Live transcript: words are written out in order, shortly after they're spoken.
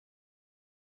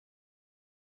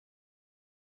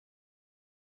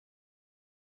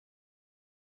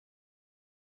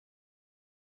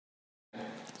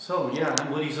So yeah,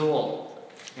 I'm woody-zuill,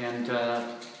 and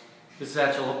this is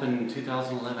Agile Open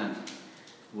 2011,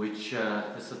 which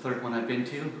this is the third one I've been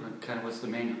to. I kind of was the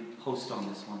main host on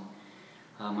this one.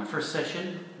 My first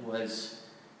session was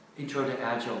Intro to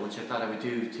Agile, which I thought I would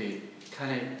do to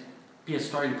kind of be a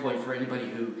starting point for anybody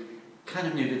who kind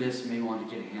of new to this and may want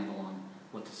to get a handle on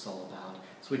what this is all about.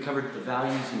 So we covered the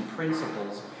values and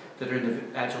principles that are in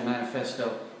the Agile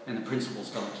Manifesto and the Principles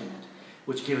document,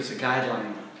 which give us a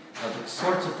guideline of the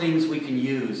sorts of things we can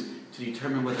use to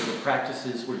determine whether the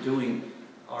practices we're doing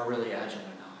are really Agile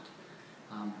or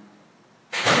not.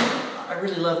 I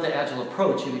really love the Agile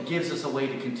approach, and it gives us a way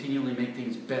to continually make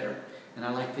things better. And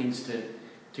I like things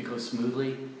to go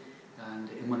smoothly, and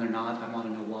when they're not, I want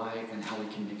to know why and how we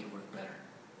can make it work.